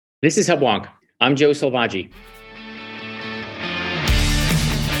This is Hubwonk. I'm Joe Selvaggi.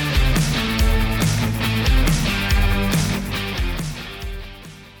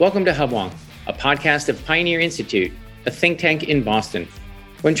 Welcome to Hubwonk, a podcast of Pioneer Institute, a think tank in Boston.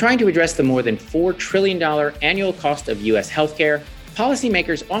 When trying to address the more than $4 trillion annual cost of U.S. healthcare,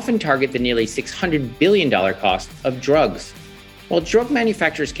 policymakers often target the nearly $600 billion cost of drugs. While drug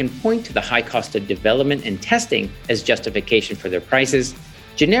manufacturers can point to the high cost of development and testing as justification for their prices,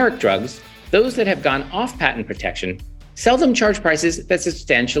 generic drugs, those that have gone off patent protection, seldom charge prices that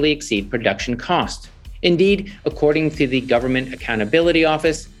substantially exceed production cost. Indeed, according to the Government Accountability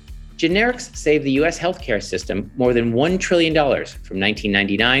Office, generics saved the U.S. healthcare system more than $1 trillion from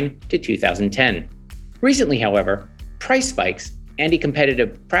 1999 to 2010. Recently, however, price spikes,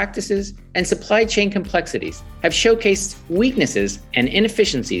 anti-competitive practices, and supply chain complexities have showcased weaknesses and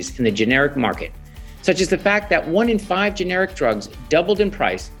inefficiencies in the generic market, such as the fact that 1 in 5 generic drugs doubled in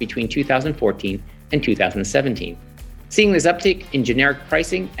price between 2014 and 2017. Seeing this uptick in generic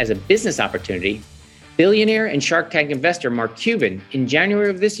pricing as a business opportunity, billionaire and Shark Tank investor Mark Cuban, in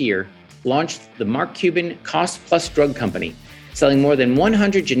January of this year, launched the Mark Cuban Cost Plus Drug Company, selling more than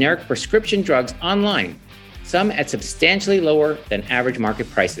 100 generic prescription drugs online, some at substantially lower than average market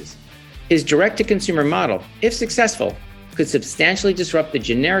prices. His direct-to-consumer model, if successful, could substantially disrupt the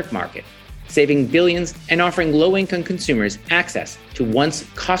generic market, saving billions and offering low-income consumers access to once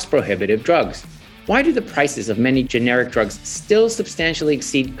cost-prohibitive drugs. Why do the prices of many generic drugs still substantially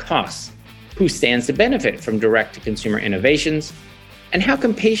exceed costs? Who stands to benefit from direct-to-consumer innovations? And how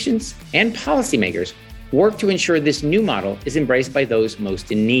can patients and policymakers work to ensure this new model is embraced by those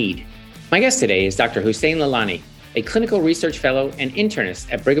most in need? My guest today is Dr. Hussain Lalani, a clinical research fellow and internist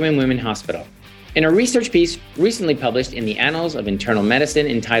at Brigham and Women's Hospital. In a research piece recently published in the Annals of Internal Medicine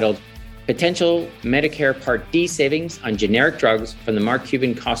entitled Potential Medicare Part D Savings on Generic Drugs from the Mark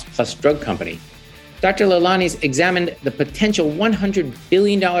Cuban Cost Plus Drug Company, Dr. Lalani's examined the potential $100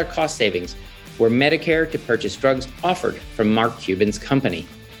 billion cost savings were Medicare to purchase drugs offered from Mark Cuban's company.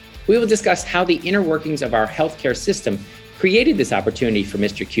 We will discuss how the inner workings of our healthcare system created this opportunity for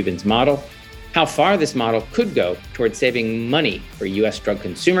Mr. Cuban's model, how far this model could go toward saving money for U.S. drug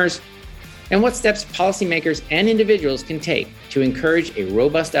consumers, and what steps policymakers and individuals can take to encourage a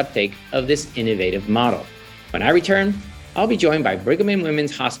robust uptake of this innovative model. When I return, I'll be joined by Brigham and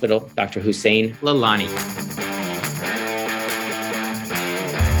Women's Hospital, Dr. Hussain Lalani.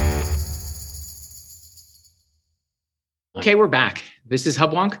 Okay, we're back. This is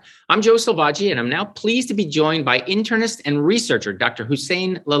Hubwonk. I'm Joe Selvaggi, and I'm now pleased to be joined by internist and researcher, Dr.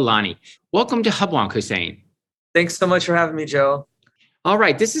 Hussain Lalani. Welcome to Hubwonk, Hussain. Thanks so much for having me, Joe. All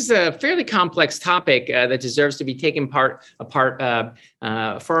right, this is a fairly complex topic that deserves to be taken apart for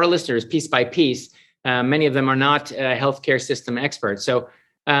our listeners, piece by piece. Many of them are not healthcare system experts. So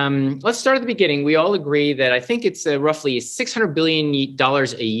let's start at the beginning. We all agree that I think it's roughly $600 billion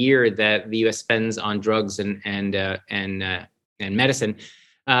a year that the U.S. spends on drugs and medicine.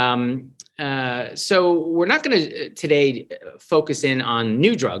 So we're not going to today focus in on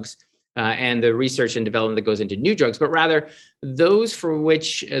new drugs and the research and development that goes into new drugs, but rather those for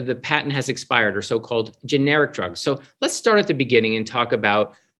which the patent has expired, or so-called generic drugs. So let's start at the beginning and talk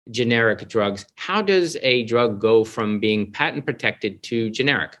about generic drugs. How does a drug go from being patent protected to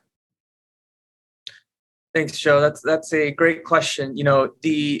generic? Thanks, Joe. That's a great question. You know,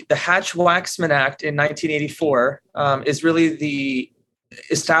 the Hatch-Waxman Act in 1984 is really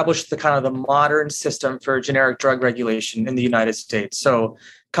established the kind of the modern system for generic drug regulation in the United States. So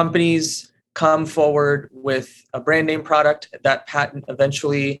companies come forward with a brand name product, that patent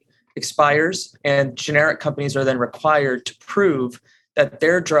eventually expires, and generic companies are then required to prove that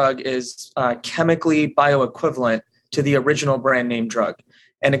their drug is chemically bioequivalent to the original brand name drug.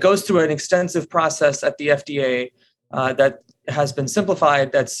 And it goes through an extensive process at the FDA that has been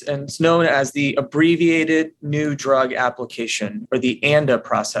simplified, and it's known as the Abbreviated New Drug Application, or the ANDA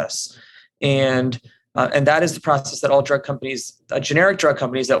process. And that is the process that all drug companies, generic drug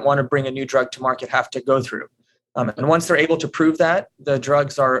companies that want to bring a new drug to market have to go through. And once they're able to prove that the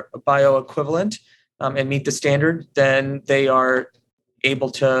drugs are bioequivalent and meet the standard, then they are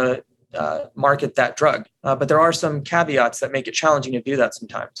able to market that drug. But there are some caveats that make it challenging to do that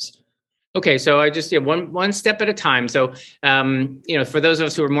sometimes. Okay, so I just one step at a time. So, for those of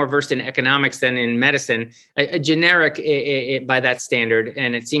us who are more versed in economics than in medicine, a generic by that standard,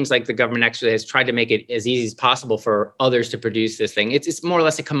 and it seems like the government actually has tried to make it as easy as possible for others to produce this thing. It's more or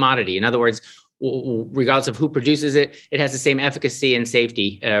less a commodity. In other words, regardless of who produces it, it has the same efficacy and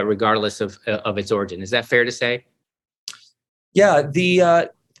safety regardless of its origin. Is that fair to say? Yeah,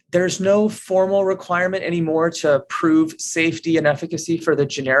 there's no formal requirement anymore to prove safety and efficacy for the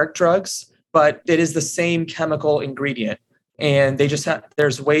generic drugs, but it is the same chemical ingredient. And they just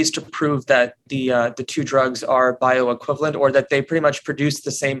there's ways to prove that the two drugs are bioequivalent, or that they pretty much produce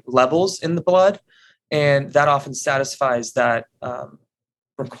the same levels in the blood. And that often satisfies that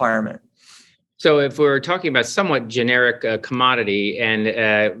requirement. So if we're talking about somewhat generic commodity,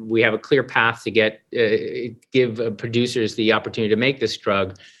 and we have a clear path to give producers the opportunity to make this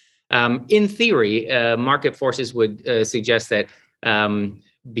drug, in theory, market forces would suggest that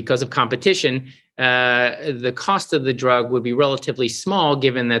because of competition, the cost of the drug would be relatively small,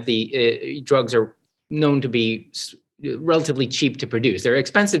 given that the drugs are known to be relatively cheap to produce. They're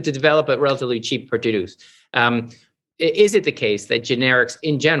expensive to develop, but relatively cheap to produce. Is it the case that generics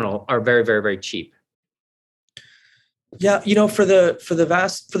in general are very, very, very cheap? Yeah, for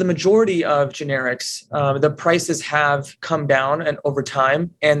the majority of generics, the prices have come down and over time,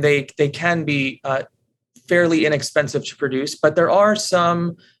 and they can be fairly inexpensive to produce. But there are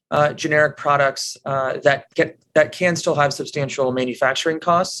some generic products that can still have substantial manufacturing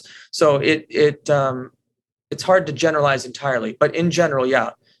costs. So it's hard to generalize entirely, but in general,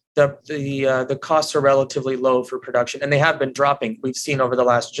 yeah. The costs are relatively low for production, and they have been dropping. We've seen over the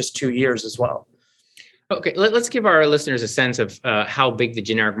last just 2 years as well. Okay, let's give our listeners a sense of how big the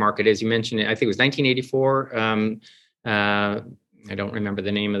generic market is. You mentioned it, I think it was 1984. I don't remember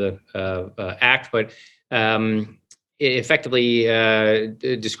the name of the act, but it effectively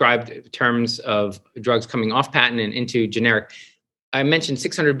described terms of drugs coming off patent and into generic. I mentioned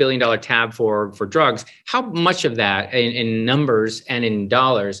 $600 billion tab for drugs. How much of that in numbers and in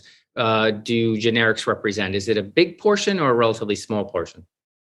dollars do generics represent? Is it a big portion or a relatively small portion?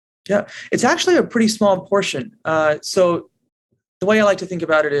 Yeah, it's actually a pretty small portion. So the way I like to think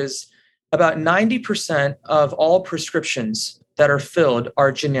about it is about 90% of all prescriptions that are filled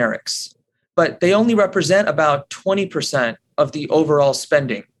are generics, but they only represent about 20% of the overall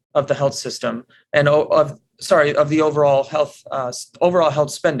spending of the health system and of the overall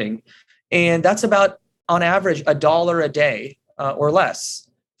health spending. And that's about, on average, $1 a day or less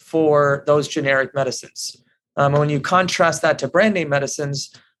for those generic medicines. When you contrast that to brand name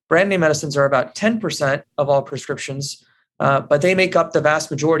medicines are about 10% of all prescriptions, but they make up the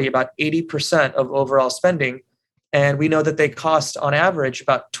vast majority, about 80% of overall spending. And we know that they cost, on average,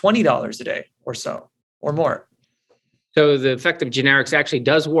 about $20 a day or so, or more. So the effect of generics actually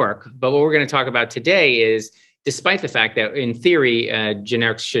does work. But what we're going to talk about today is, despite the fact that in theory,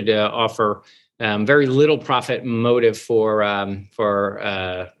 generics should offer very little profit motive for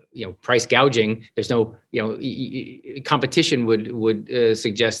price gouging. There's no, competition would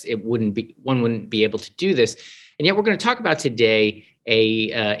suggest one wouldn't be able to do this. And yet we're going to talk about today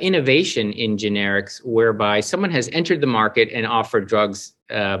a innovation in generics whereby someone has entered the market and offered drugs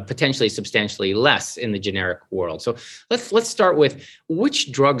potentially substantially less in the generic world. So let's start with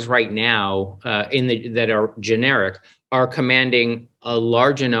which drugs right now that are generic are commanding a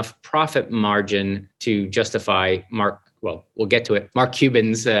large enough profit margin to justify we'll get to it, Mark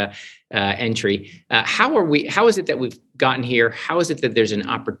Cuban's entry. How is it that we've gotten here? How is it that there's an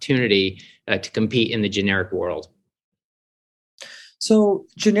opportunity to compete in the generic world? So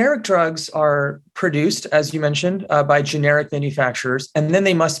generic drugs are produced, as you mentioned, by generic manufacturers, and then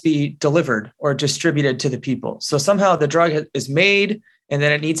they must be delivered or distributed to the people. So somehow the drug is made, and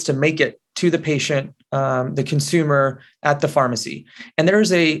then it needs to make it to the patient, the consumer at the pharmacy. And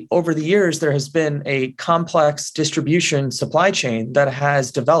over the years, there has been a complex distribution supply chain that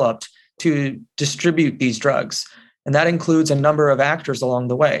has developed to distribute these drugs. And that includes a number of actors along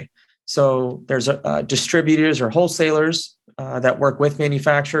the way. So there's distributors or wholesalers that work with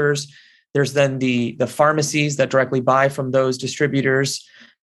manufacturers. There's then the pharmacies that directly buy from those distributors.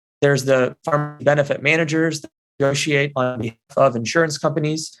 There's the pharmacy benefit managers that negotiate on behalf of insurance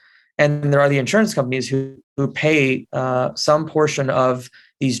companies. And there are the insurance companies who pay some portion of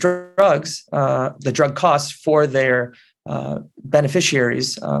these drugs, the drug costs for their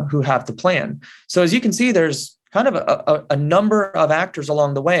beneficiaries who have the plan. So as you can see, there's kind of a number of actors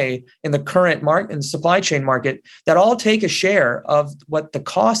along the way in the current market, in the supply chain market, that all take a share of what the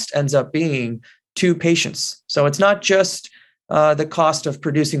cost ends up being to patients. So it's not just the cost of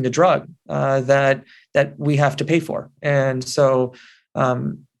producing the drug that we have to pay for. And so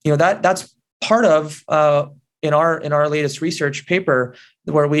that's part of in our latest research paper,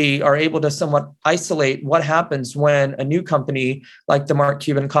 where we are able to somewhat isolate what happens when a new company like the Mark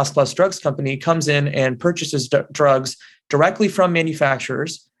Cuban Cost Plus Drugs Company comes in and purchases drugs directly from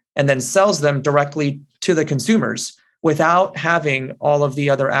manufacturers and then sells them directly to the consumers without having all of the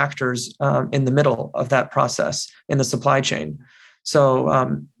other actors in the middle of that process in the supply chain.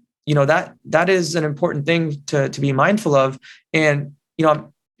 So that is an important thing to be mindful of. And,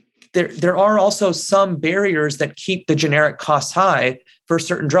 there are also some barriers that keep the generic costs high for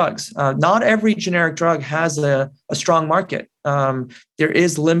certain drugs. Not every generic drug has a strong market. There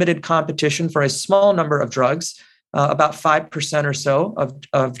is limited competition for a small number of drugs, about 5% or so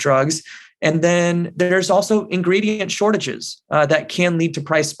of drugs. And then there's also ingredient shortages that can lead to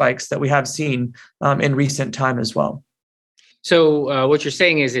price spikes that we have seen in recent time as well. So what you're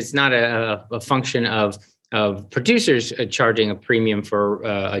saying is it's not a function of producers charging a premium for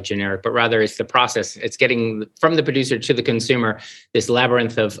a generic, but rather it's the process. It's getting from the producer to the consumer, this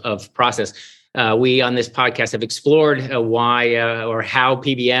labyrinth of process. We on this podcast have explored why or how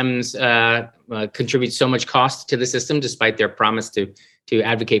PBMs contribute so much cost to the system, despite their promise to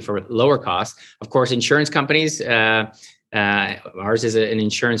advocate for lower costs. Of course, insurance companies, ours is an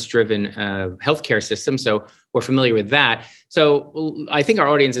insurance-driven healthcare system, so we're familiar with that. So I think our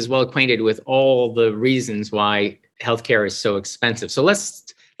audience is well acquainted with all the reasons why healthcare is so expensive. So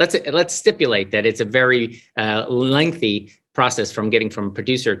let's stipulate that it's a very lengthy process from getting from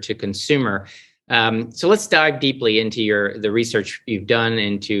producer to consumer. So let's dive deeply into the research you've done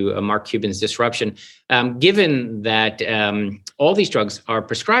into Mark Cuban's disruption. Given that all these drugs are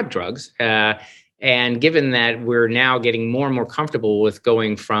prescribed drugs, and given that we're now getting more and more comfortable with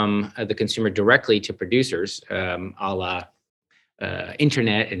going from the consumer directly to producers, a la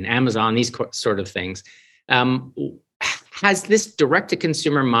internet and Amazon, these sort of things, has this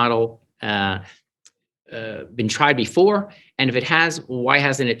direct-to-consumer model been tried before? And if it has, why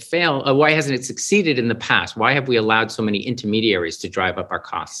hasn't it failed? Why hasn't it succeeded in the past? Why have we allowed so many intermediaries to drive up our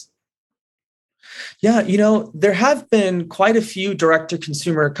costs? Yeah, there have been quite a few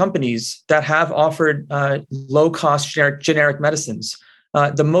direct-to-consumer companies that have offered low-cost generic medicines.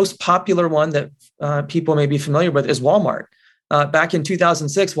 The most popular one that people may be familiar with is Walmart. Back in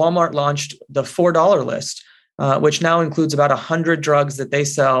 2006, Walmart launched the $4 list, which now includes about 100 drugs that they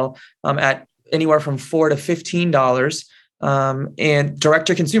sell at anywhere from $4 to $15. And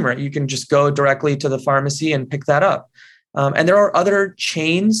direct-to-consumer, you can just go directly to the pharmacy and pick that up. And there are other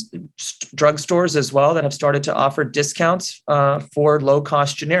chains, drugstores as well, that have started to offer discounts for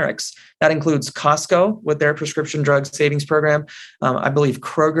low-cost generics. That includes Costco with their prescription drug savings program. I believe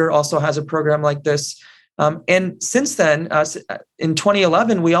Kroger also has a program like this. And since then, in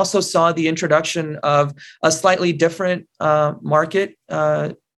 2011, we also saw the introduction of a slightly different market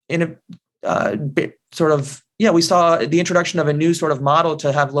we saw the introduction of a new sort of model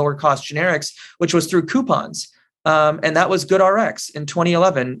to have lower cost generics, which was through coupons. And that was GoodRx in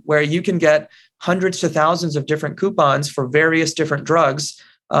 2011, where you can get hundreds to thousands of different coupons for various different drugs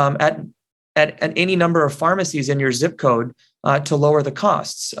at any number of pharmacies in your zip code to lower the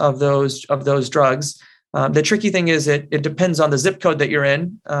costs of those drugs. The tricky thing is it depends on the zip code that you're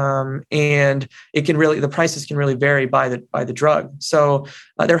in, and the prices can really vary by the drug. So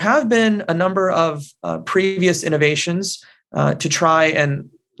there have been a number of previous innovations to try and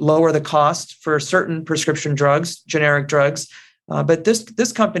lower the cost for certain prescription drugs, generic drugs. But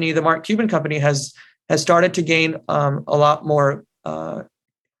this company, the Mark Cuban company, has started to gain a lot more, has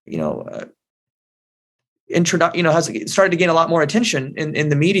started to gain a lot more attention in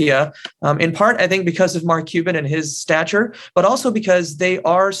the media. In part, I think because of Mark Cuban and his stature, but also because they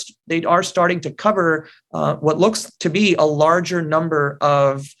are starting to cover what looks to be a larger number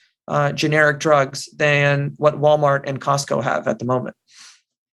of generic drugs than what Walmart and Costco have at the moment.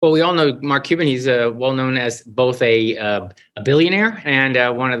 Well, we all know Mark Cuban. He's well known as both a billionaire and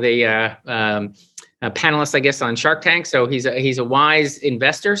one of the panelists, I guess, on Shark Tank. So he's a wise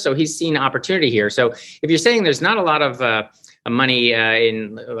investor. So he's seen opportunity here. So if you're saying there's not a lot of money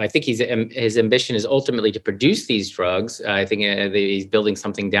I think his ambition is ultimately to produce these drugs. I think he's building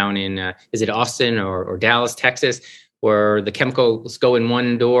something down in is it Austin or Dallas, Texas, where the chemicals go in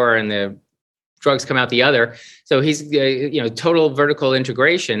one door and the drugs come out the other. So he's, total vertical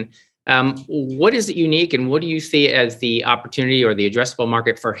integration. What is it unique, and what do you see as the opportunity or the addressable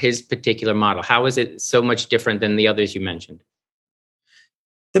market for his particular model? How is it so much different than the others you mentioned?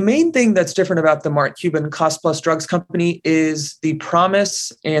 The main thing that's different about the Mark Cuban Cost Plus Drugs Company is the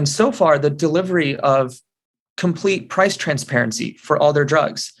promise and so far the delivery of complete price transparency for all their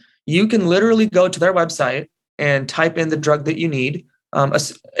drugs. You can literally go to their website and type in the drug that you need.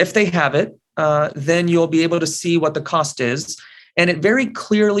 If they have it, then you'll be able to see what the cost is. And it very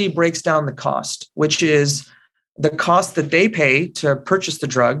clearly breaks down the cost, which is the cost that they pay to purchase the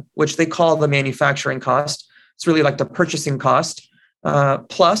drug, which they call the manufacturing cost. It's really like the purchasing cost,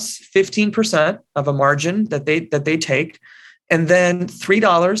 plus 15% of a margin that they take, and then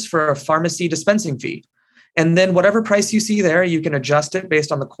 $3 for a pharmacy dispensing fee. And then whatever price you see there, you can adjust it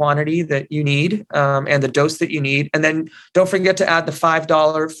based on the quantity that you need and the dose that you need. And then don't forget to add the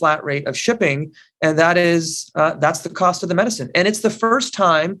 $5 flat rate of shipping. And that's the cost of the medicine. And it's the first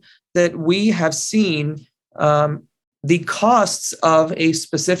time that we have seen the costs of a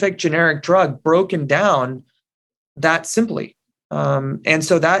specific generic drug broken down that simply. And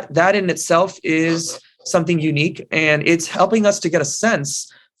so that in itself is something unique, and it's helping us to get a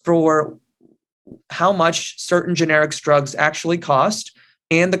sense for how much certain generics drugs actually cost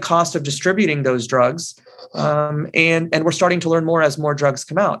and the cost of distributing those drugs. And we're starting to learn more as more drugs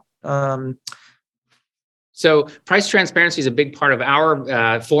come out. So price transparency is a big part of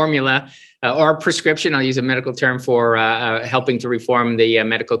our formula, our prescription. I'll use a medical term for helping to reform the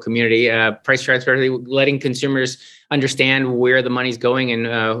medical community. Price transparency, letting consumers understand where the money's going and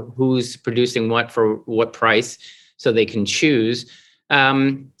who's producing what for what price, so they can choose.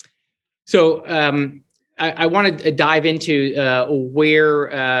 I want to dive into where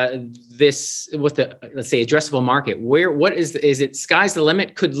with the, let's say, addressable market. What is it? Sky's the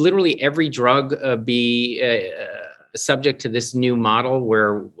limit? Could literally every drug be subject to this new model,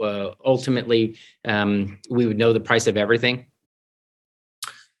 where ultimately we would know the price of everything?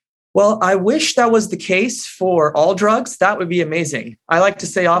 Well, I wish that was the case for all drugs. That would be amazing. I like to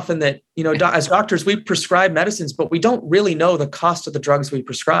say often that, as doctors, we prescribe medicines, but we don't really know the cost of the drugs we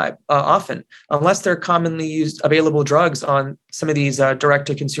prescribe often, unless they're commonly used available drugs on some of these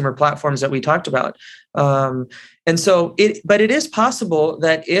direct-to-consumer platforms that we talked about. But it is possible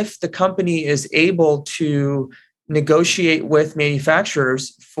that if the company is able to negotiate with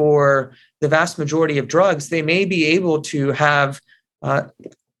manufacturers for the vast majority of drugs, they may be able to have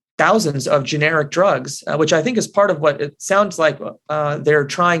thousands of generic drugs, which I think is part of what it sounds like they're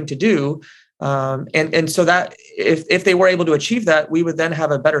trying to do. And so that if they were able to achieve that, we would then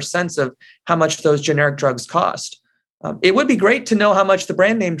have a better sense of how much those generic drugs cost. It would be great to know how much the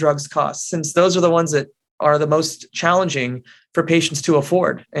brand name drugs cost, since those are the ones that are the most challenging for patients to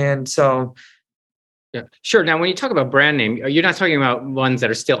afford. And so... Yeah, sure. Now, when you talk about brand name, you're not talking about ones that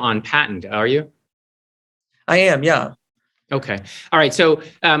are still on patent, are you? I am, yeah. Okay. All right. So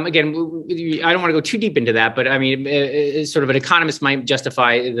again, I don't want to go too deep into that, but I mean, sort of an economist might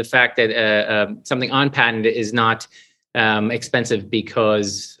justify the fact that something on patent is not expensive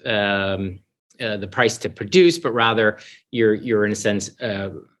because the price to produce, but rather you're in a sense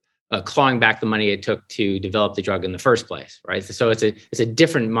clawing back the money it took to develop the drug in the first place, right? So it's a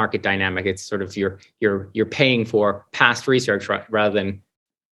different market dynamic. It's sort of you're paying for past research rather than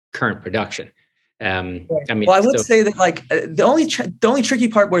current production. I would say that the only tricky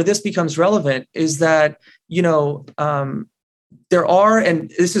part where this becomes relevant is that there are,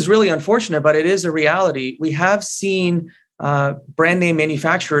 and this is really unfortunate, but it is a reality. We have seen brand name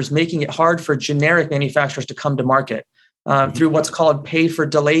manufacturers making it hard for generic manufacturers to come to market through what's called pay for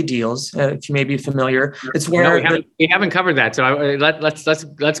delay deals. If you may be familiar, it's where we haven't covered that. So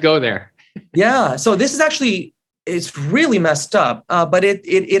let's go there. Yeah. So this is actually. It's really messed up, but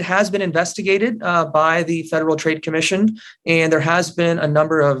it has been investigated by the Federal Trade Commission, and there has been a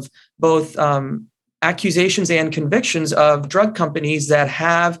number of both accusations and convictions of drug companies that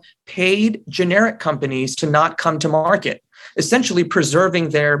have paid generic companies to not come to market, essentially preserving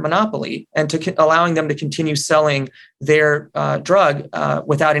their monopoly and allowing them to continue selling their drug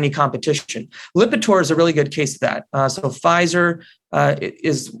without any competition. Lipitor is a really good case of that. So Pfizer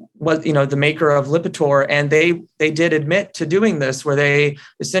is the maker of Lipitor, and they did admit to doing this, where they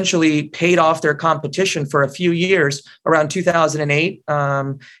essentially paid off their competition for a few years around 2008,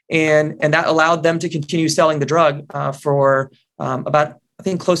 and that allowed them to continue selling the drug for about, I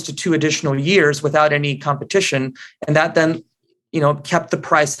think, close to 2 additional years without any competition, and that then kept the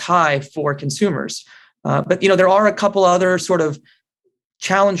price high for consumers. But there are a couple other sort of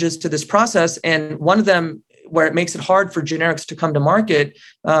challenges to this process, and one of them, where it makes it hard for generics to come to market,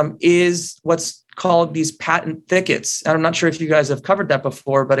 is what's called these patent thickets. And I'm not sure if you guys have covered that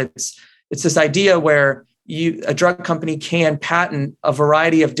before, but it's this idea where a drug company can patent a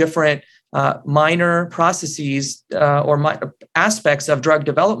variety of different minor processes or aspects of drug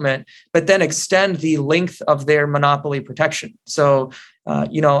development, but then extend the length of their monopoly protection. So,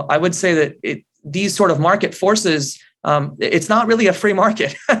 I would say that these sort of market forces, it's not really a free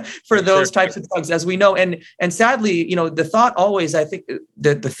market for those types of drugs, as we know. And sadly, the thought always, I think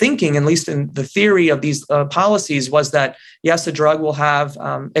the thinking, at least in the theory of these policies, was that, yes, a drug will have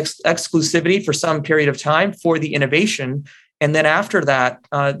exclusivity for some period of time for the innovation. And then after that,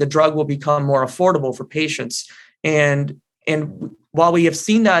 the drug will become more affordable for patients. And while we have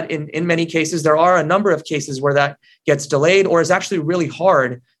seen that in many cases, there are a number of cases where that gets delayed or is actually really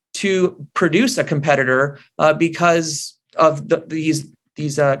hard to produce a competitor because of these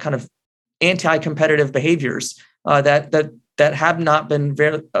kind of anti-competitive behaviors that have not been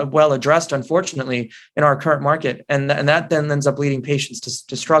very well addressed, unfortunately, in our current market, and that then ends up leading patients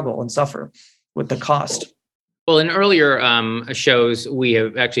to struggle and suffer with the cost. Well, in earlier shows, we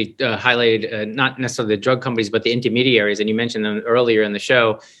have actually highlighted not necessarily the drug companies, but the intermediaries, and you mentioned them earlier in the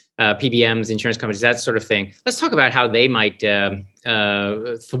show, PBMs, insurance companies, that sort of thing. Let's talk about how they might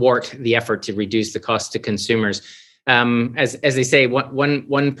thwart the effort to reduce the cost to consumers. As they say,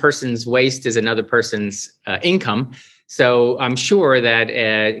 one person's waste is another person's income. So I'm sure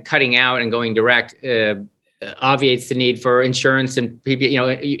that cutting out and going direct obviates the need for insurance and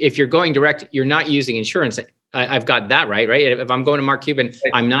if you're going direct, you're not using insurance. I've got that right? If I'm going to Mark Cuban,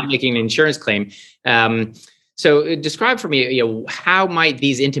 I'm not making an insurance claim. So describe for me, how might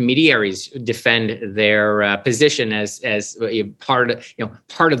these intermediaries defend their position as part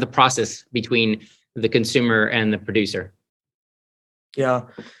of the process between the consumer and the producer? Yeah.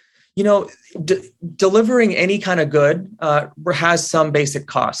 Delivering any kind of good has some basic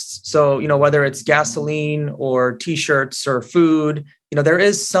costs. So, whether it's gasoline or T-shirts or food, there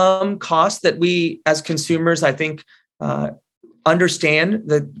is some cost that we as consumers, I think, understand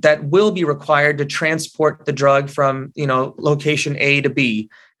that will be required to transport the drug from, location A to B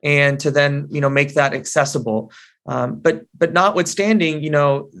and to then, make that accessible. But notwithstanding,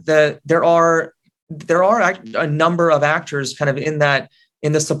 there are a number of actors kind of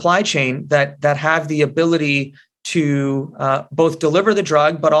in the supply chain that have the ability to both deliver the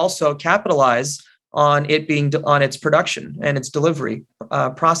drug, but also capitalize on it being on its production and its delivery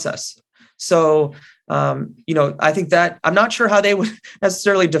process. So, I think that I'm not sure how they would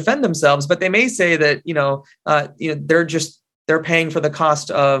necessarily defend themselves, but they may say that they're paying for the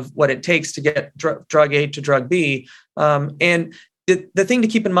cost of what it takes to get drug A to drug B. And the thing to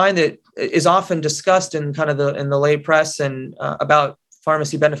keep in mind that is often discussed in kind of in the lay press and about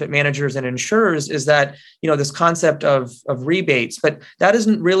pharmacy benefit managers and insurers is that, this concept of rebates, but that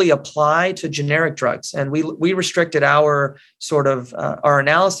doesn't really apply to generic drugs. And we restricted our sort of our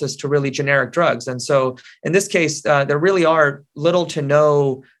analysis to really generic drugs. And so in this case, there really are little to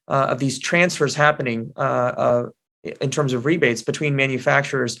no of these transfers happening in terms of rebates between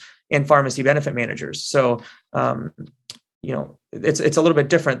manufacturers and pharmacy benefit managers. So, it's a little bit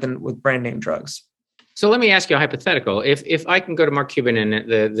different than with brand name drugs. So let me ask you a hypothetical. If I can go to Mark Cuban and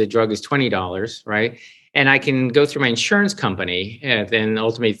the drug is $20, right? And I can go through my insurance company, then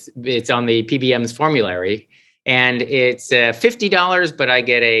ultimately it's on the PBM's formulary, and it's $50, but I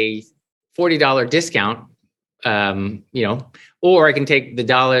get a $40 discount. Or I can take the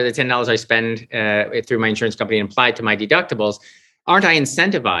 $10 I spend through my insurance company and apply it to my deductibles. Aren't I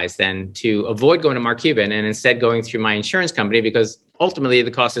incentivized then to avoid going to Mark Cuban and instead going through my insurance company, because ultimately the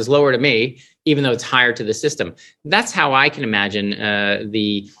cost is lower to me, even though it's higher to the system? That's how I can imagine I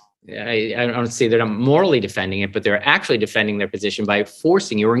don't say they're not morally defending it, but they're actually defending their position by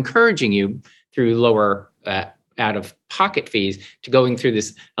forcing you or encouraging you through lower out-of-pocket fees to going through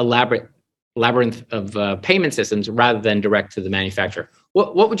this elaborate labyrinth of payment systems rather than direct to the manufacturer.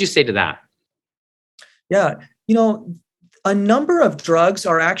 What would you say to that? Yeah, a number of drugs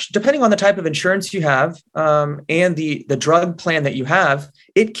are actually, depending on the type of insurance you have and the drug plan that you have,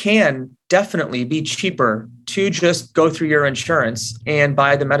 it can definitely be cheaper to just go through your insurance and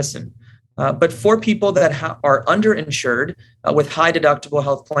buy the medicine. But for people that are underinsured with high deductible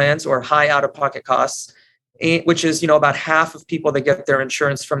health plans or high out-of-pocket costs, which is about half of people that get their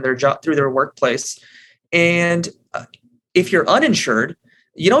insurance from their job through their workplace, and if you're uninsured,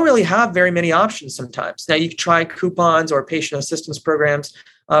 you don't really have very many options sometimes. Now, you can try coupons or patient assistance programs,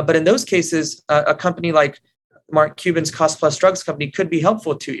 but in those cases, a company like Mark Cuban's Cost Plus Drugs company could be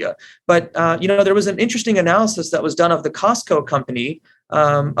helpful to you. But, there was an interesting analysis that was done of the Costco company,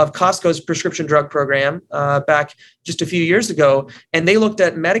 of Costco's prescription drug program back just a few years ago. And they looked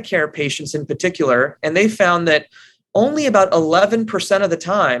at Medicare patients in particular, and they found that only about 11% of the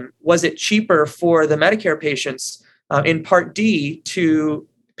time was it cheaper for the Medicare patients in Part D to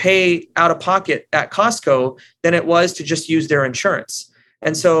pay out of pocket at Costco than it was to just use their insurance.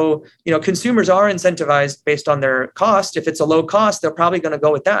 And so, consumers are incentivized based on their cost. If it's a low cost, they're probably going to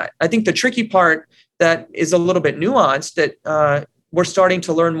go with that. I think the tricky part that is a little bit nuanced that we're starting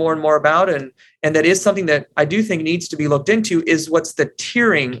to learn more and more about, and that is something that I do think needs to be looked into, is what's the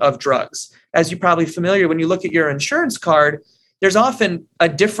tiering of drugs. As you're probably familiar, when you look at your insurance card, there's often a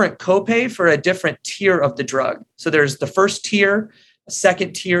different copay for a different tier of the drug. So there's the first tier,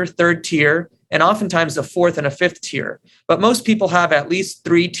 second tier, third tier, and oftentimes a fourth and a fifth tier. But most people have at least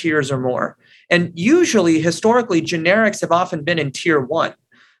 3 tiers or more. And usually, historically, generics have often been in tier 1.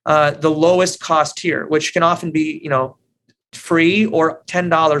 the lowest cost tier, which can often be, free or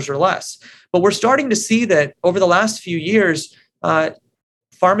 $10 or less. But we're starting to see that over the last few years,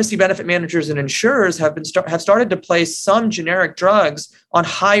 pharmacy benefit managers and insurers have started to place some generic drugs on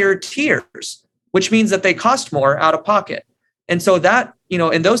higher tiers, which means that they cost more out of pocket. And so that,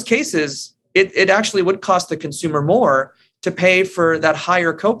 in those cases, it actually would cost the consumer more to pay for that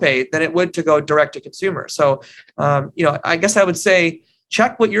higher copay than it would to go direct to consumer. So, I guess I would say,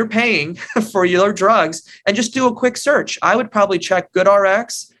 check what you're paying for your drugs and just do a quick search. I would probably check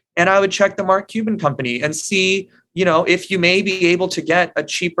GoodRx and I would check the Mark Cuban company and see, if you may be able to get a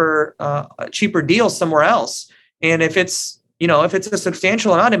cheaper deal somewhere else. And if it's a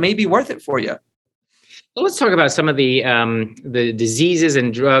substantial amount, it may be worth it for you. Well, let's talk about some of the diseases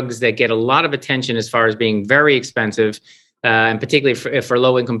and drugs that get a lot of attention as far as being very expensive. And particularly for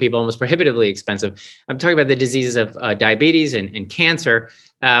low-income people, almost prohibitively expensive. I'm talking about the diseases of diabetes and cancer.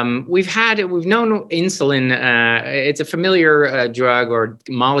 We've known insulin. It's a familiar drug or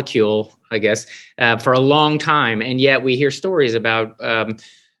molecule, I guess, for a long time. And yet we hear stories about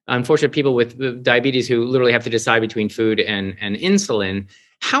unfortunate people with diabetes who literally have to decide between food and insulin.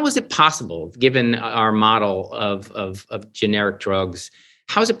 How is it possible, given our model of generic drugs,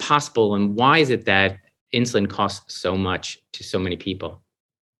 how is it possible and why is it that insulin costs so much to so many people?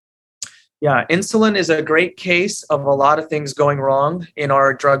 Yeah, insulin is a great case of a lot of things going wrong in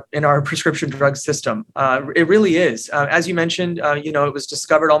our prescription drug system. It really is. As you mentioned, it was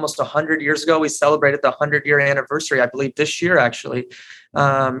discovered almost 100 years ago. We celebrated the 100-year anniversary, I believe, this year, actually.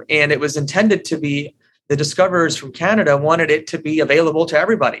 And it was intended to be, the discoverers from Canada wanted it to be available to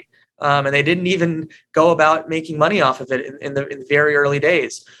everybody. And they didn't even go about making money off of it in the very early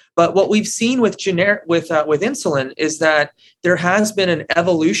days. But what we've seen with insulin is that there has been an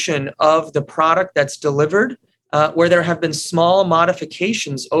evolution of the product that's delivered, where there have been small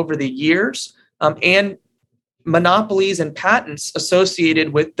modifications over the years, and monopolies and patents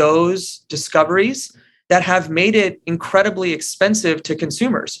associated with those discoveries that have made it incredibly expensive to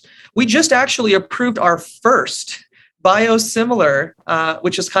consumers. We just actually approved our first biosimilar,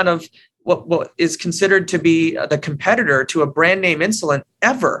 which is kind of what is considered to be the competitor to a brand name insulin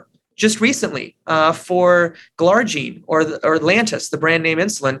ever, just recently, for Glargine or Lantus, the brand name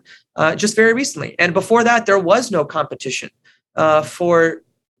insulin, just very recently. And before that, there was no competition for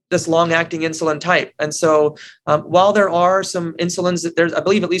this long-acting insulin type. And so while there are some insulins that there's, I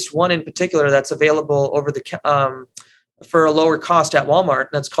believe at least one in particular that's available over the for a lower cost at Walmart,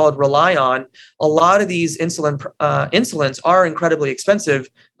 that's called Rely On. A lot of these insulins are incredibly expensive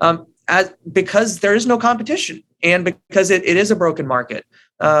because there is no competition and because it is a broken market.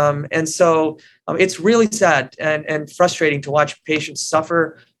 And so it's really sad and frustrating to watch patients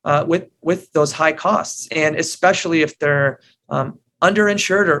suffer with those high costs. And especially if they're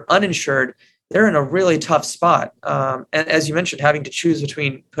underinsured or uninsured, they're in a really tough spot. And as you mentioned, having to choose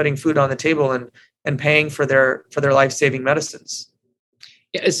between putting food on the table and paying for their life-saving medicines.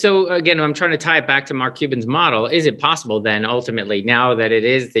 Yeah, so again, I'm trying to tie it back to Mark Cuban's model. Is it possible then, ultimately, now that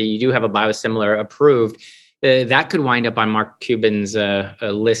you do have a biosimilar approved, that could wind up on Mark Cuban's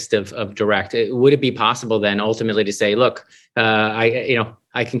list of direct? Would it be possible then, ultimately, to say, look, I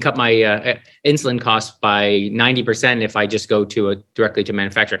can cut my insulin costs by 90% if I just go directly to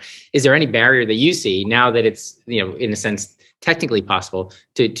manufacturer? Is there any barrier that you see now that it's, in a sense, technically possible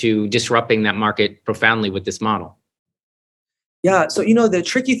to disrupting that market profoundly with this model? Yeah. So, the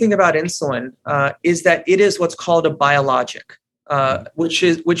tricky thing about insulin is that it is what's called a biologic,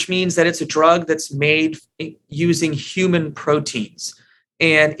 which means that it's a drug that's made using human proteins.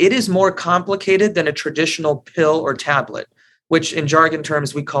 And it is more complicated than a traditional pill or tablet, which in jargon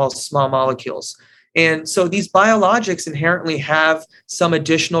terms we call small molecules. And so these biologics inherently have some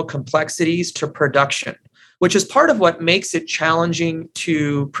additional complexities to production, which is part of what makes it challenging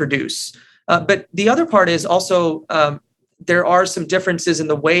to produce. But the other part is also there are some differences in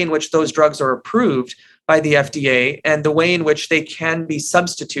the way in which those drugs are approved by the FDA and the way in which they can be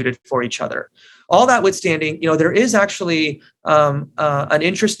substituted for each other. All that withstanding, there is actually an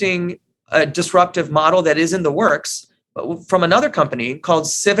interesting disruptive model that is in the works from another company called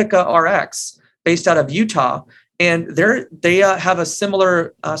Civica RX, based out of Utah. And they have a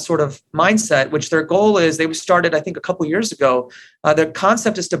similar sort of mindset, which their goal is, they started, I think, a couple years ago. The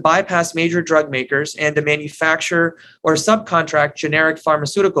concept is to bypass major drug makers and to manufacture or subcontract generic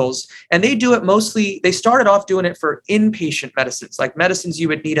pharmaceuticals. And they do it mostly, they started off doing it for inpatient medicines, like medicines you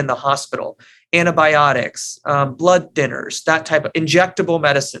would need in the hospital. antibiotics, blood thinners, that type of injectable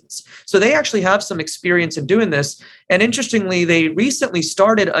medicines. So they actually have some experience in doing this. And interestingly, they recently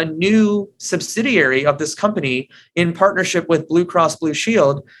started a new subsidiary of this company in partnership with Blue Cross Blue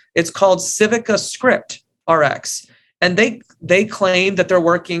Shield. It's called Civica Script RX. And they claim that they're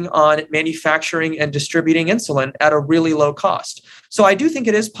working on manufacturing and distributing insulin at a really low cost. So I do think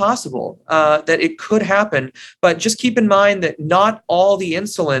it is possible that it could happen, but just keep in mind that not all the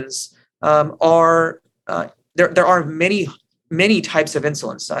insulins are there are many types of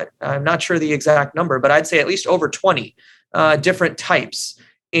insulins. I'm not sure the exact number, but I'd say at least over 20 different types.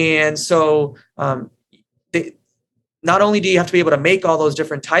 And so not only do you have to be able to make all those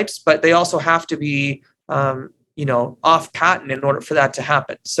different types, but they also have to be off patent in order for that to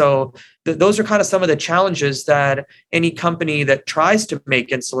happen. So those are kind of some of the challenges that any company that tries to make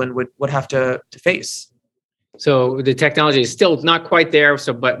insulin would have to face. So the technology is still not quite there.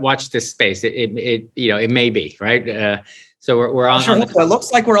 But watch this space. It may be right. So we're on. Sure, it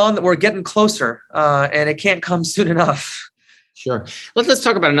looks like we're getting closer, and it can't come soon enough. Sure. Let's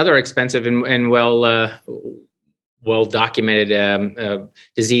talk about another expensive and well documented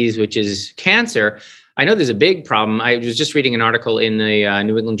disease, which is cancer. I know there's a big problem. I was just reading an article in the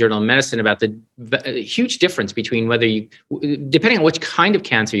New England Journal of Medicine about the huge difference between depending on which kind of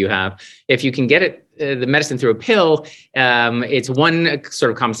cancer you have, if you can get the medicine through a pill, it's one sort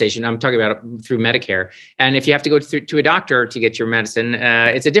of compensation. I'm talking about through Medicare. And if you have to go to a doctor to get your medicine,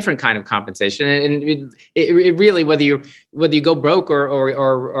 it's a different kind of compensation. And it really, whether you go broke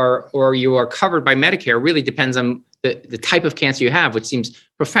or you are covered by Medicare, really depends on the type of cancer you have, which seems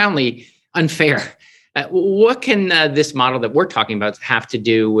profoundly unfair. What can this model that we're talking about have to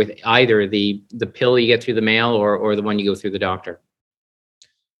do with either the pill you get through the mail or the one you go through the doctor?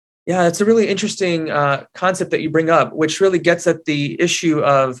 Yeah, it's a really interesting concept that you bring up, which really gets at the issue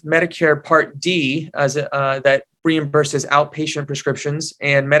of Medicare Part D that reimburses outpatient prescriptions,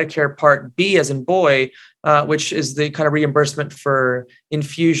 and Medicare Part B, as in boy, which is the kind of reimbursement for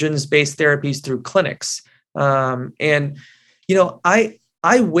infusions-based therapies through clinics.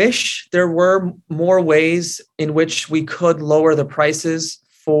 I wish there were more ways in which we could lower the prices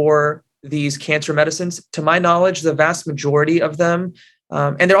for these cancer medicines. To my knowledge, the vast majority of them,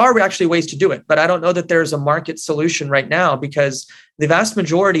 and there are actually ways to do it, but I don't know that there's a market solution right now, because the vast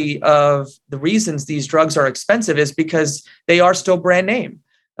majority of the reasons these drugs are expensive is because they are still brand name.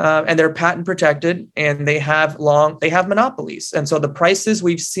 And they're patent protected, and they have monopolies. And so the prices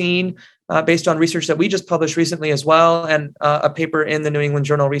we've seen based on research that we just published recently as well, and a paper in the New England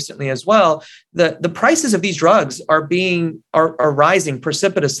Journal recently as well, the prices of these drugs are rising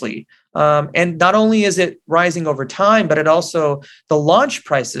precipitously. And not only is it rising over time, but the launch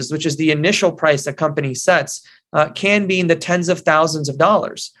prices, which is the initial price a company sets, can be in the tens of thousands of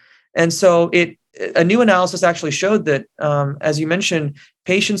dollars. And so a new analysis actually showed that, as you mentioned,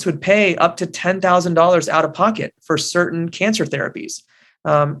 patients would pay up to $10,000 out of pocket for certain cancer therapies.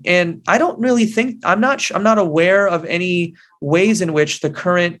 And I don't really think, I'm not aware of any ways in which the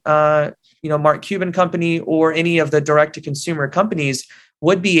current, Mark Cuban company or any of the direct-to-consumer companies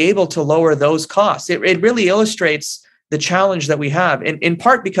would be able to lower those costs. It really illustrates the challenge that we have, in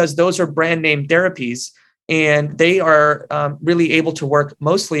part because those are brand name therapies, and they are really able to work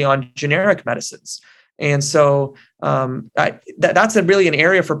mostly on generic medicines. And so that's really an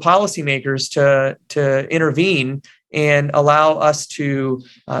area for policymakers to intervene and allow us to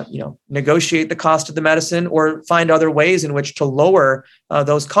negotiate the cost of the medicine or find other ways in which to lower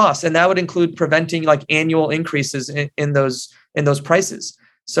those costs. And that would include preventing annual increases in those prices.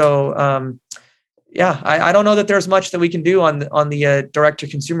 So I don't know that there's much that we can do on the direct to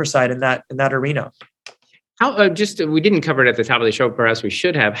consumer side in that arena. How we didn't cover it at the top of the show, perhaps we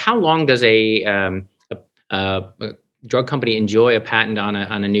should have. How long does a drug company enjoy a patent on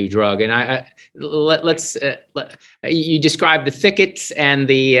a new drug? And you describe the thickets and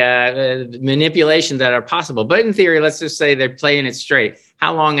the manipulations that are possible, but in theory, let's just say they're playing it straight.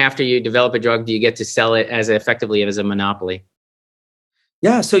 How long after you develop a drug do you get to sell it as effectively as a monopoly?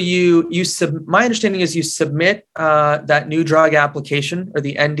 Yeah, so my understanding is you submit that new drug application, or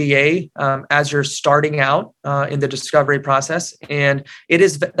the NDA, as you're starting out in the discovery process, and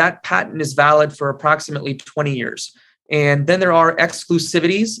that patent is valid for approximately 20 years. And then there are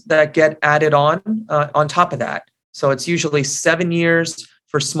exclusivities that get added on top of that. So it's usually 7 years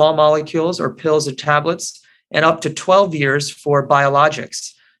for small molecules or pills or tablets, and up to 12 years for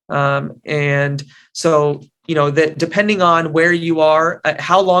biologics. And so that depending on where you are,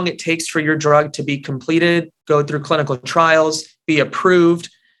 how long it takes for your drug to be completed, go through clinical trials, be approved,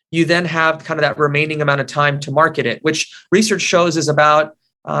 you then have kind of that remaining amount of time to market it, which research shows is about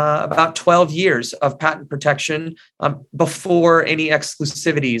about 12 years of patent protection before any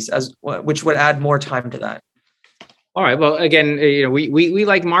exclusivities, which would add more time to that. All right. Well, again, we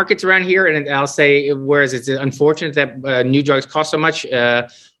like markets around here, and I'll say, whereas it's unfortunate that new drugs cost so much,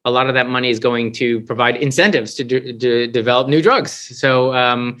 a lot of that money is going to provide incentives to develop new drugs. So,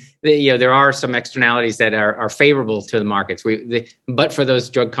 there are some externalities that are favorable to the markets. But for those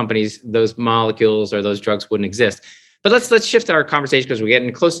drug companies, those molecules or those drugs wouldn't exist. But let's shift our conversation, because we're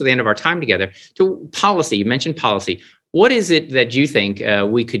getting close to the end of our time together, to policy. You mentioned policy. What is it that you think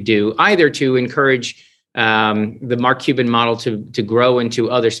we could do either to encourage the Mark Cuban model to grow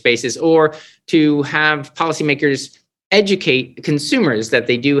into other spaces, or to have policymakers educate consumers that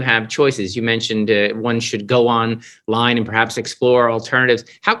they do have choices? You mentioned one should go online and perhaps explore alternatives.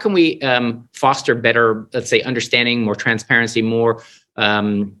 How can we foster better, let's say, understanding, more transparency, more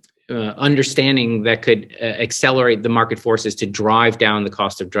understanding that could accelerate the market forces to drive down the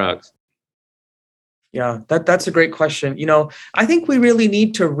cost of drugs? Yeah, that's a great question. I think we really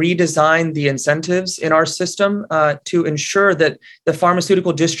need to redesign the incentives in our system to ensure that the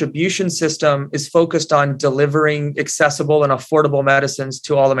pharmaceutical distribution system is focused on delivering accessible and affordable medicines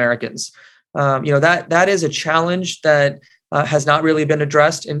to all Americans. That is a challenge that has not really been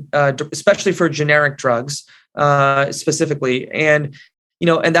addressed, especially for generic drugs specifically. And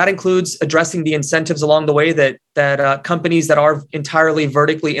that includes addressing the incentives along the way that companies that are entirely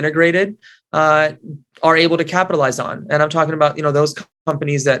vertically integrated are able to capitalize on. And I'm talking about, those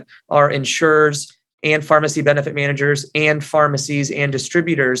companies that are insurers and pharmacy benefit managers and pharmacies and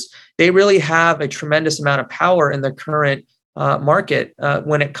distributors. They really have a tremendous amount of power in the current market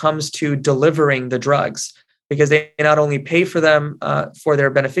when it comes to delivering the drugs, because they not only pay for them for their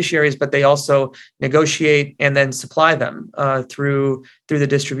beneficiaries, but they also negotiate and then supply them through the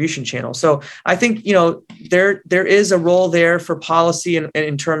distribution channel. So I think there is a role there for policy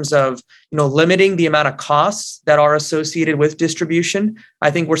in terms of limiting the amount of costs that are associated with distribution. I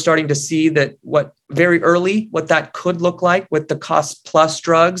think we're starting to see that what that could look like with the cost plus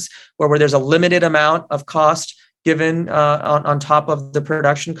drugs, where there's a limited amount of cost given on top of the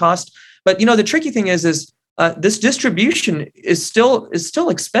production cost. But the tricky thing is this distribution is still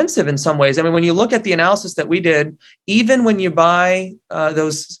expensive in some ways. I mean, when you look at the analysis that we did, even when you buy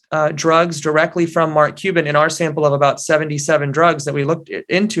those drugs directly from Mark Cuban, in our sample of about 77 drugs that we looked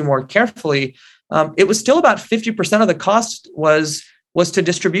into more carefully, it was still about 50% of the cost was to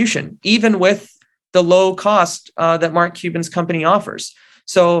distribution, even with the low cost that Mark Cuban's company offers.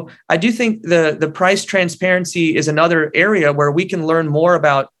 So I do think the price transparency is another area where we can learn more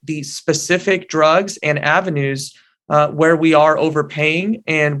about the specific drugs and avenues where we are overpaying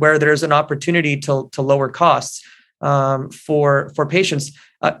and where there's an opportunity to lower costs for patients.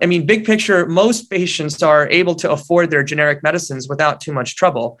 I mean, big picture, most patients are able to afford their generic medicines without too much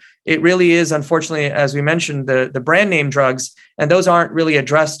trouble. It really is, unfortunately, as we mentioned, the brand name drugs, and those aren't really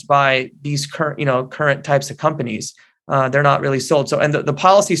addressed by these current types of companies. They're not really sold. So, and the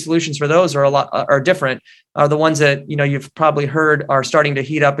policy solutions for those are different. The ones that you've probably heard are starting to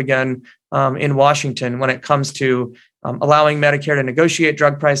heat up again in Washington when it comes to allowing Medicare to negotiate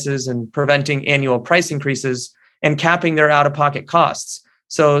drug prices and preventing annual price increases and capping their out-of-pocket costs.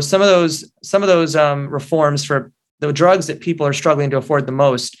 So, some of those reforms for the drugs that people are struggling to afford the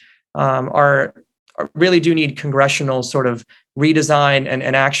most really do need congressional sort of redesign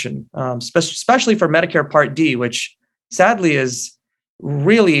and action, especially for Medicare Part D, which sadly is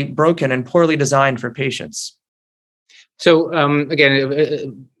really broken and poorly designed for patients. So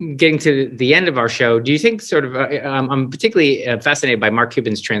again, getting to the end of our show, do you think I'm particularly fascinated by Mark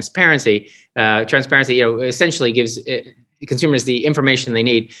Cuban's transparency. Transparency, essentially gives consumers the information they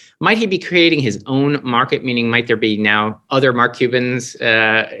need. Might he be creating his own market? Meaning, might there be now other Mark Cubans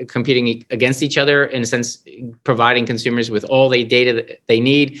competing against each other, in a sense, providing consumers with all the data that they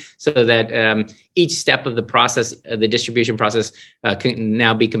need, so that each step of the process, the distribution process, can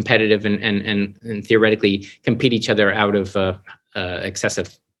now be competitive and theoretically compete each other out of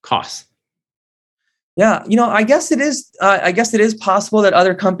excessive costs? Yeah, I guess it is. I guess it is possible that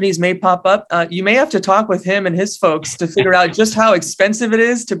other companies may pop up. You may have to talk with him and his folks to figure out just how expensive it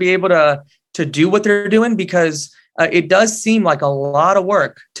is to be able to do what they're doing, because it does seem like a lot of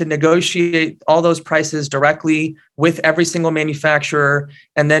work to negotiate all those prices directly with every single manufacturer,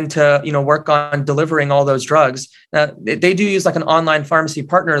 and then to work on delivering all those drugs. They do use like an online pharmacy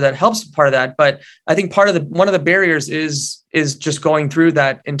partner that helps part of that, but I think one of the barriers is just going through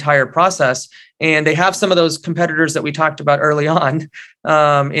that entire process. And they have some of those competitors that we talked about early on in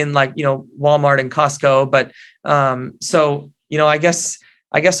Walmart and Costco. But I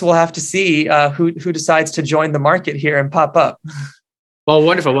guess we'll have to see who decides to join the market here and pop up. Well,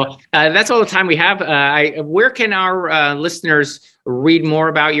 wonderful. Well, that's all the time we have. Where can our listeners read more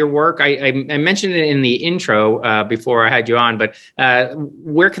about your work? I mentioned it in the intro before I had you on, but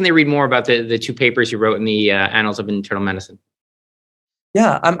where can they read more about the two papers you wrote in the Annals of Internal Medicine?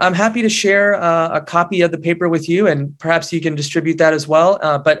 Yeah, I'm happy to share a copy of the paper with you, and perhaps you can distribute that as well.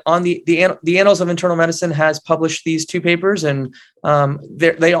 But on the Annals of Internal Medicine has published these two papers, and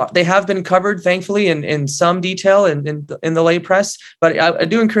they have been covered, thankfully, in some detail in the lay press. But I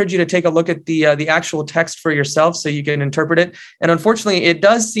do encourage you to take a look at the actual text for yourself, so you can interpret it. And unfortunately, it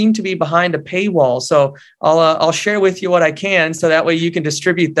does seem to be behind a paywall. So I'll share with you what I can, so that way you can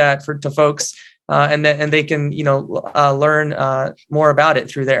distribute that to folks. And they can, learn more about it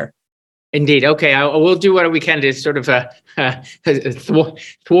through there. Indeed. Okay, we'll do what we can to sort of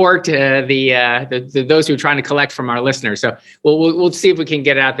thwart those who are trying to collect from our listeners. So we'll see if we can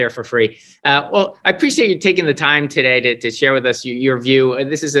get it out there for free. Well, I appreciate you taking the time today to share with us your view.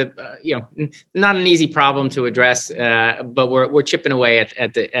 This is not an easy problem to address, but we're chipping away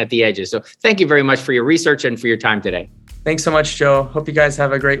at the edges. So thank you very much for your research and for your time today. Thanks so much, Joe. Hope you guys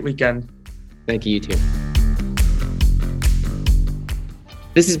have a great weekend. Thank you, you too.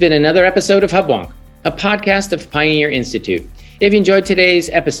 This has been another episode of Hubwonk, a podcast of Pioneer Institute. If you enjoyed today's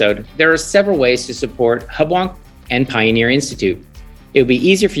episode, there are several ways to support Hubwonk and Pioneer Institute. It would be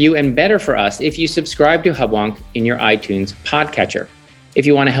easier for you and better for us if you subscribe to Hubwonk in your iTunes podcatcher. If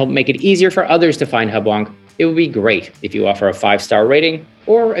you want to help make it easier for others to find Hubwonk, it would be great if you offer a 5-star rating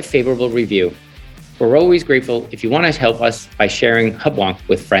or a favorable review. We're always grateful if you want to help us by sharing Hubwonk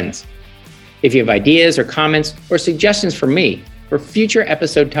with friends. If you have ideas or comments or suggestions for me for future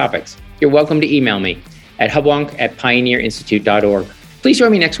episode topics, you're welcome to email me at hubwonk@pioneerinstitute.org. Please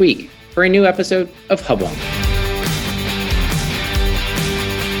join me next week for a new episode of Hubwonk.